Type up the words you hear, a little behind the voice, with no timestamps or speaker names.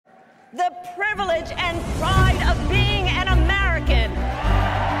the privilege and pride of being an American.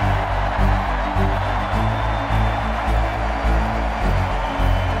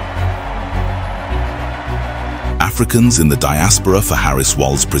 Africans in the Diaspora for Harris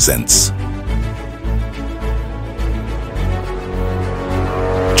Walz presents.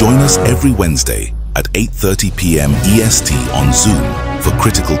 Join us every Wednesday at 8:30 p.m. EST on Zoom for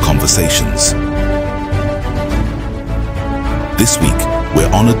critical conversations. This week, we're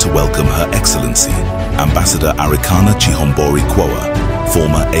honored to welcome Her Excellency, Ambassador Arikana Chihombori Quoa,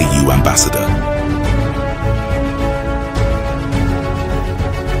 former AU Ambassador,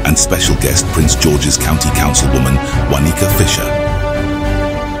 and special guest Prince George's County Councilwoman Wanika Fisher.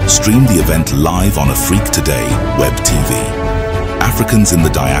 Stream the event live on Afrique Today Web TV. Africans in the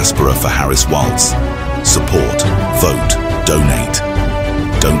Diaspora for Harris Walz. Support, vote, donate.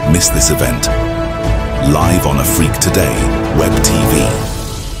 Don't miss this event. Live on Afrique Today Web TV.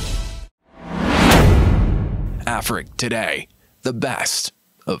 Afrique Today, the best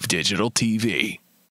of digital TV.